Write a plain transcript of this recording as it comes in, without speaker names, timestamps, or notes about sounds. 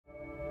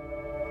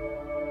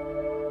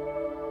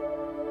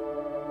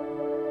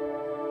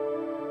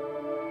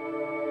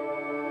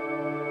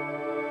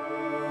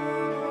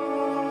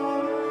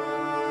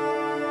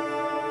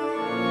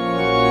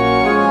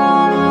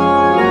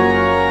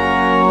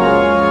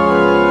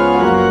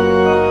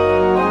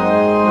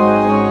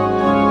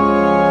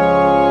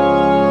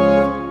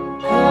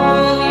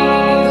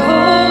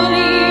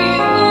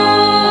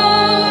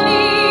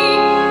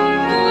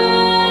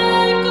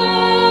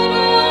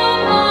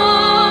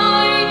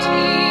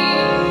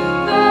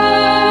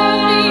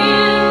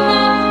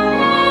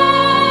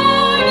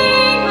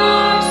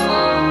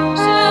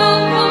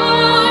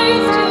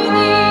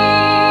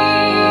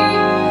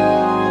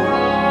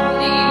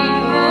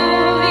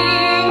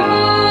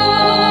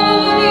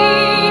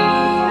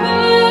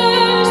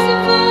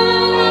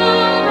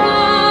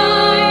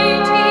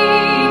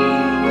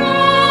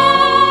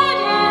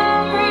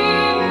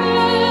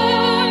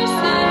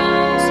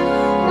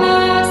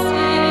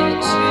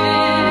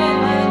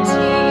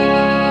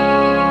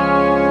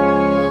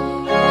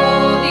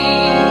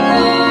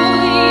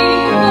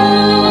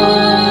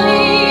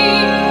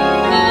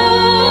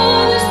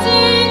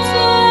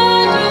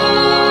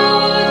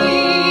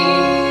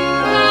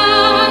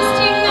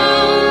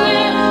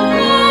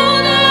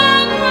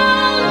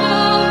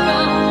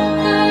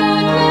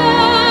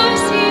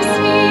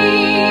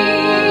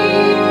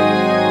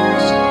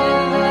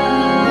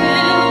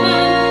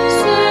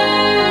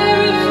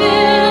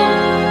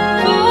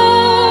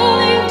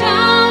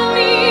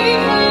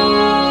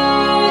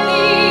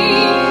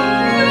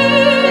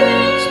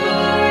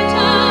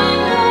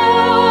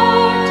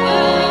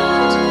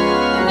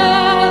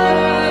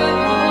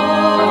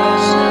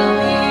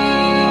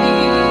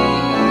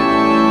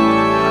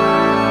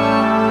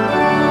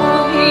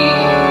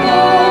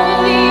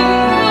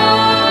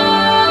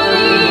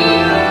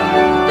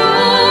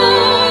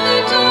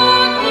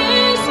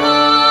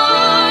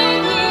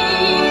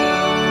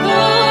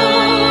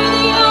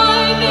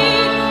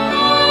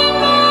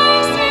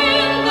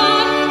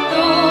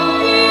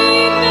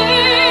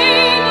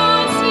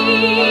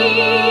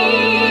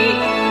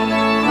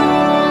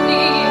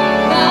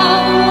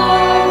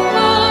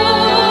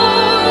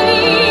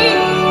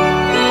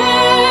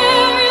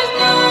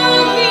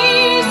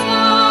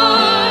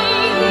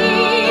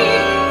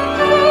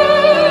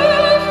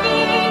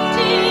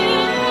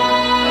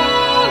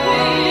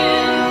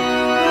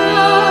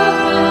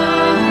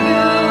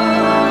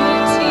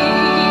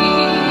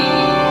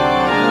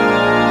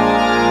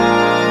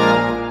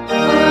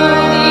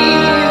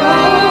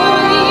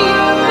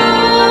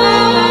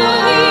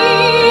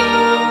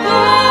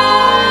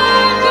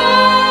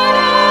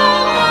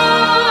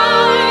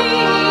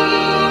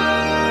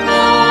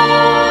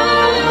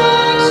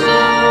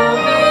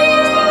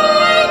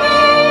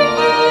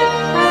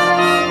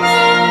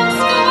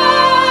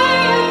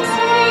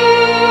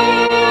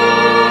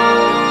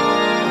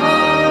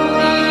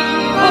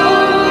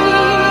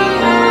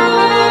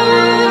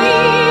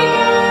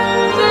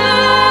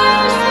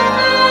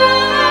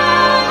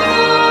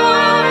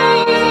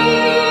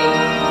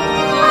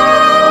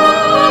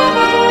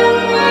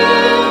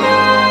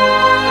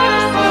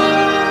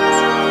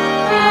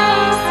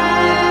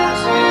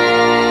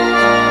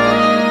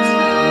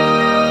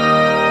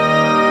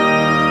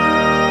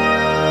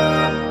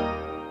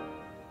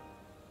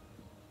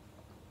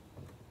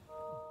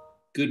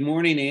Good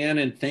morning, Ann,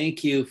 and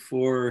thank you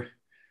for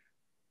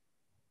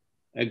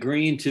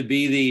agreeing to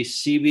be the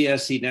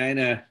CBS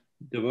Edina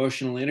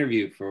devotional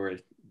interview for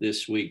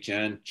this week,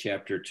 John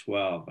chapter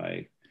 12.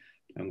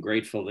 I'm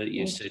grateful that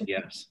you said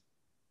yes.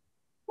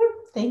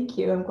 Thank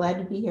you. I'm glad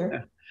to be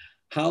here.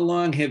 How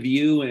long have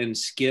you and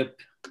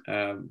Skip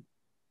been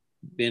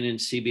in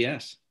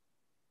CBS?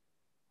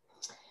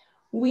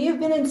 We have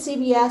been in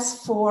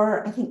CBS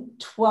for, I think,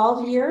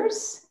 12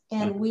 years,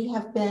 and we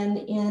have been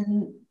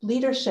in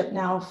leadership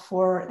now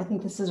for, I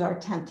think this is our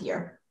 10th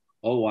year.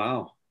 Oh,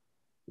 wow.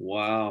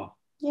 Wow.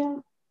 Yeah.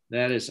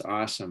 That is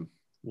awesome.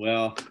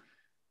 Well,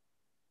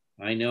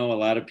 I know a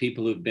lot of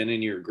people who've been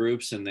in your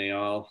groups and they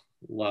all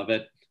love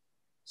it.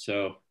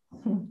 So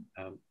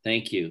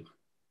thank you.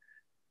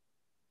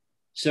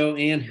 So,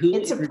 Ann,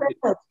 it's a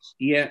privilege.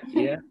 Yeah,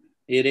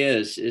 it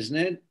is,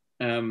 isn't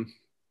it?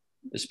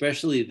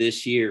 Especially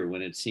this year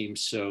when it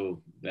seems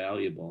so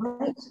valuable.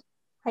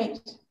 Right.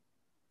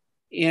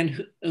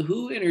 And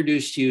who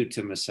introduced you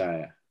to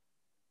Messiah?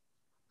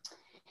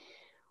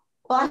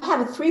 Well, I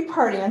have a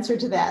three-part answer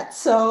to that.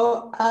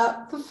 So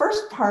the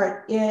first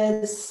part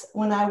is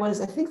when I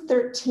was, I think,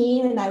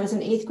 13, and I was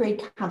in 8th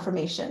grade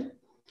confirmation.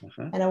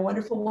 And a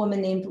wonderful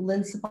woman named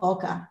Lynn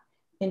Zabalka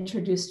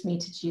introduced me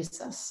to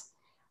Jesus.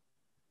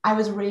 I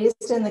was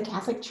raised in the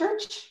Catholic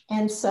Church,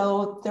 and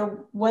so there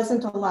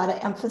wasn't a lot of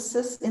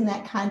emphasis in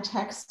that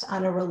context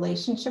on a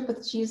relationship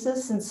with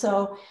Jesus. And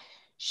so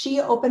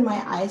she opened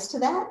my eyes to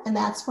that, and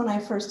that's when I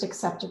first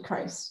accepted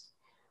Christ.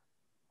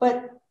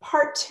 But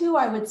part two,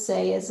 I would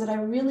say, is that I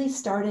really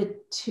started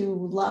to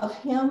love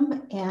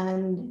him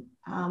and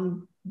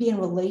be in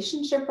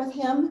relationship with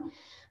him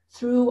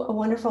through a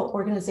wonderful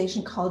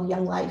organization called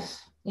Young Life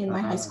in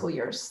my high school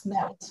years.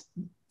 That was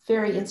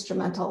very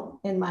instrumental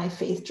in my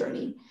faith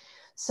journey.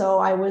 So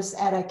I was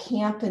at a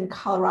camp in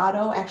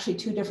Colorado, actually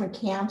 2 different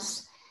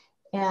camps.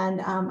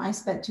 And I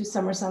spent 2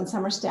 summers on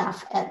summer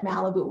staff at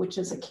Malibu, which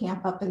is a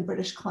camp up in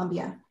British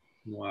Columbia.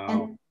 Wow.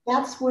 And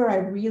that's where I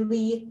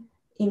really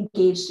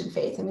engaged in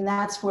faith. I mean,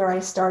 that's where I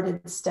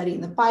started studying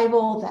the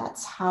Bible.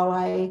 That's how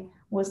I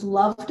was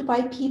loved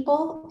by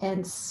people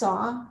and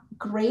saw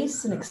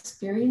grace and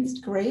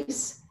experienced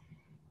grace.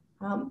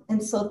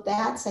 And so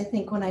that's, I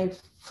think, when I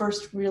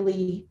first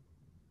really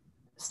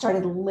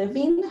started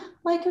living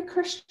like a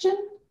Christian.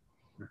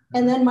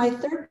 And then my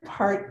third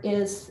part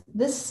is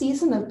this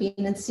season of being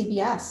in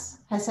CBS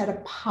has had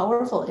a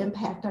powerful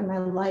impact on my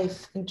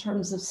life in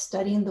terms of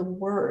studying the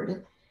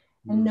Word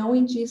and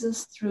knowing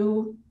Jesus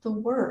through the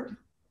Word.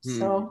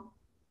 So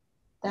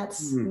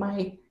that's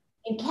my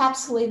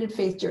encapsulated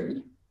faith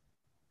journey.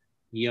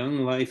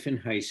 Young Life in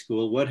high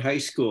school. What high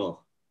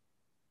school?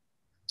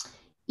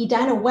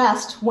 Edina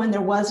West, when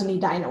there was an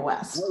Edina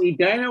West. Oh,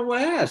 Edina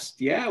West,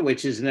 yeah,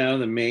 which is now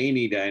the main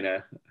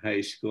Edina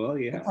High School,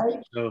 yeah.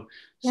 Right. So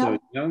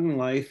Young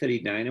Life at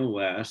Edina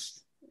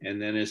West,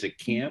 and then as a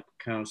camp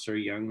counselor,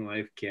 Young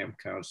Life camp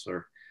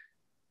counselor,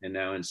 and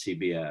now in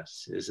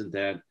CBS. Isn't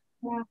that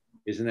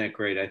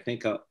great? I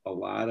think a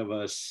lot of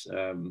us,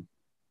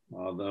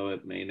 although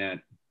we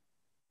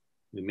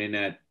may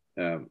not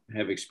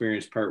have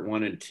experienced part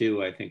 1 and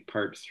 2, I think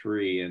part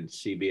 3 in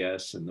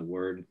CBS and the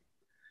Word.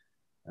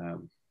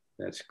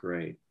 That's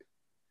great.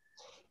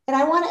 And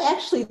I want to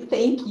actually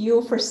thank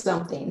you for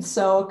something.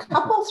 So a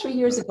couple, 3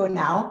 years ago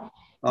now,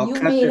 I'll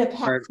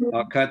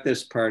cut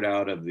this part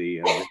out of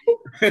the.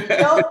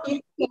 No,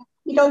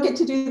 you don't get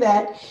to do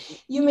that.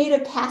 You made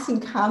a passing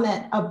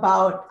comment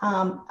about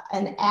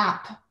an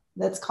app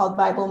that's called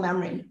Bible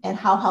Memory and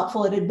how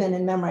helpful it had been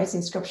in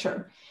memorizing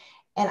scripture.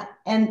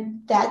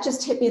 And that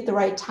just hit me at the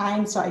right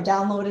time. So I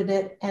downloaded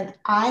it, and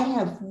I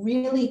have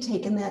really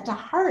taken that to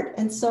heart.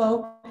 And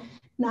so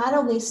not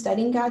only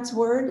studying God's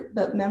word,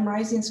 but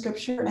memorizing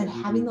scripture and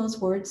having those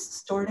words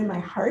stored in my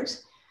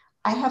heart,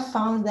 I have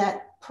found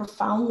that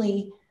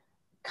profoundly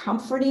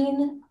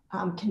comforting,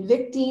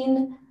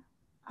 convicting,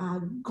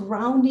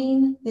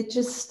 grounding.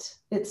 It's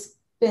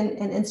been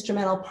an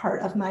instrumental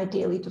part of my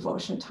daily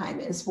devotion time,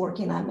 is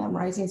working on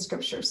memorizing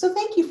scripture. So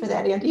thank you for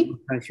that, Andy.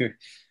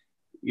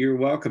 You're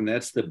welcome.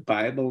 That's the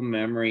Bible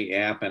Memory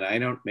app, and I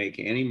don't make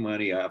any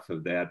money off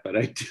of that, but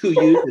I do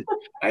use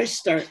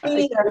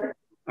it.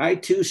 I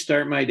too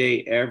start my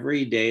day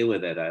every day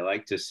with it. I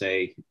like to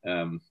say,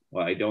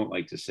 well, I don't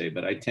like to say,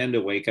 but I tend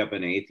to wake up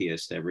an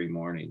atheist every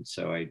morning.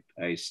 So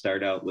I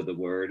start out with a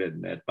word,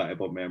 and that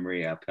Bible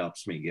Memory app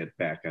helps me get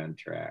back on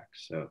track.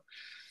 So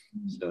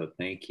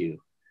thank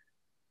you.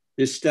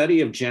 This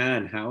study of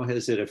John, how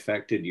has it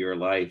affected your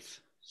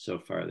life so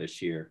far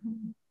this year?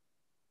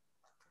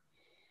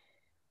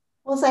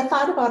 Well, as I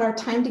thought about our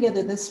time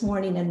together this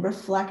morning and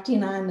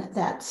reflecting on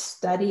that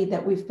study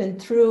that we've been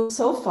through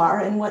so far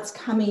and what's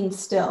coming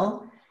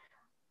still,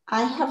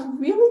 I have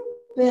really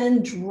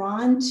been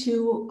drawn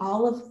to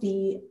all of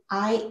the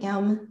I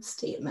am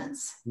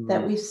statements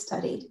that we've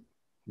studied.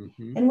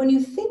 And when you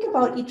think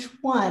about each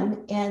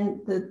one and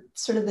the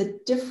sort of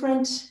the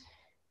different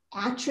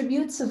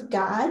attributes of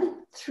God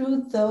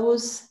through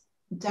those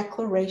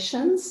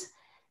declarations,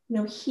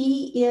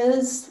 he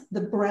is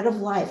the bread of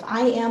life.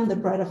 I am the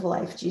bread of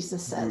life,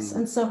 Jesus says.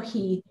 And so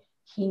he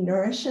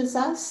nourishes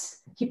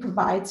us. He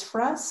provides for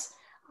us.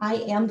 I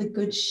am the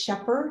good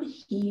shepherd.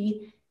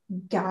 He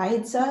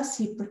guides us.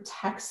 He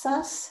protects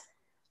us.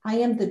 I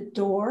am the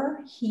door.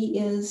 He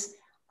is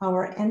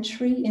our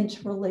entry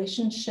into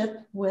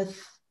relationship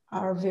with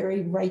our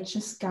very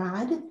righteous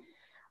God.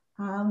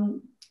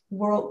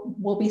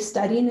 We'll be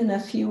studying in a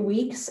few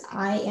weeks.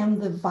 I am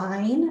the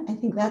vine. I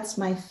think that's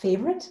my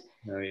favorite.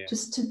 Oh, yeah.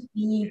 Just to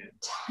be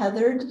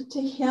tethered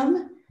to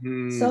him.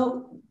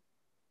 So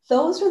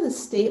those are the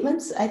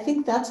statements. I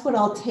think that's what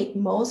I'll take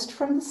most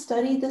from the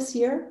study this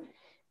year,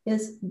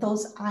 is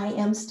those I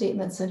am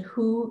statements and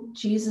who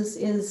Jesus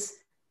is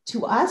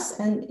to us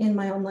and in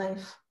my own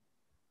life.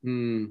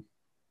 Well,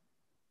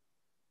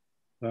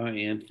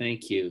 Anne,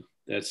 thank you.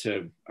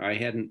 I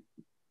hadn't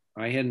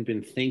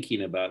been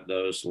thinking about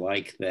those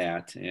like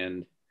that,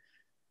 and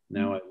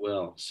now I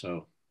will.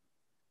 So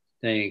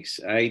thanks.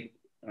 I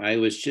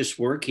was just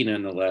working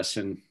on the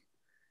lesson,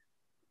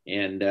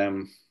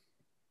 and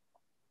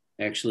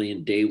actually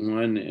in day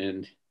one,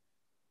 and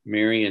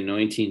Mary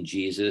anointing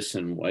Jesus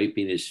and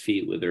wiping his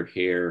feet with her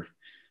hair.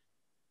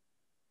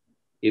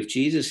 If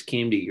Jesus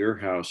came to your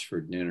house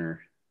for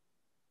dinner,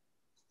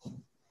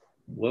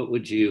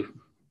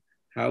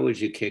 how would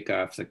you kick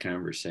off the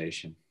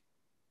conversation?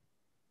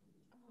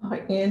 Oh,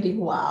 Andy,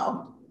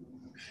 wow.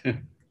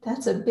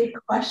 That's a big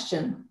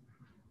question.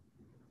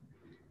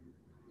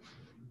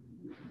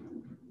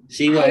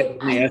 See why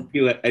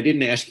I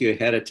didn't ask you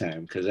ahead of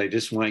time, because I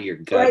just want your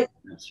gut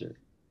answer.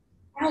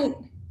 Right.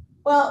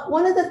 Well,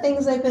 one of the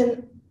things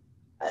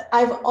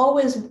I've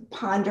always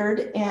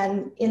pondered,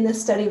 and in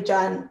this study of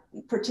John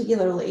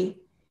particularly,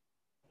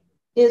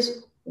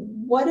 is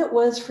what it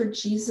was for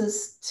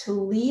Jesus to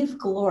leave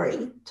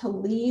glory, to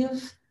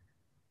leave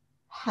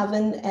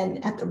heaven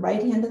and at the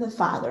right hand of the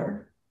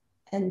Father,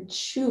 and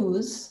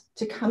choose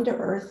to come to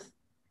earth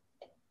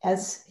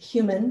as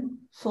human,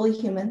 fully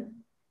human,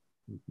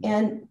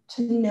 and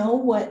to know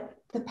what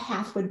the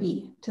path would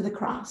be to the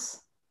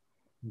cross.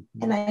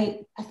 And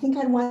I think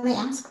I'd want to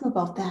ask him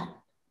about that.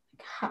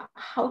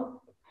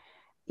 How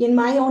in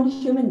my own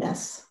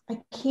humanness, I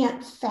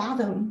can't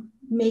fathom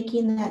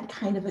making that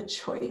kind of a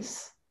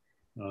choice.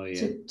 Oh, yeah.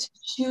 To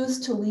choose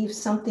to leave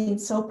something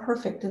so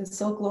perfect and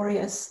so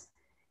glorious,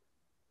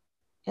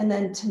 and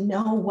then to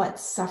know what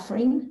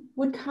suffering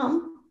would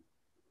come.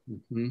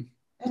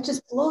 It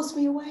just blows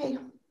me away.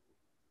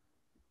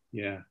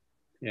 Yeah,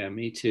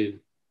 me too.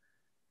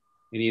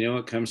 And you know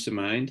what comes to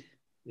mind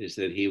is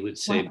that he would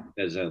say,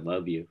 because I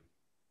love you.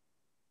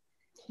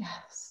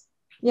 Yes.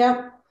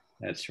 Yep.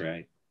 That's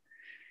right.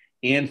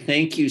 And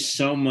thank you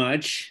so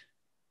much.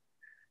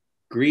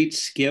 Greet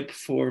Skip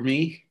for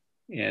me,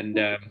 and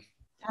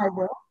I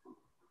will.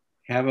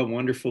 Have a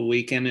wonderful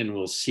weekend, and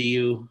we'll see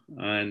you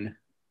on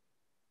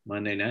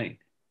Monday night.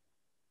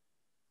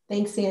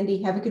 Thanks,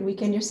 Sandy. Have a good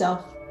weekend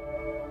yourself.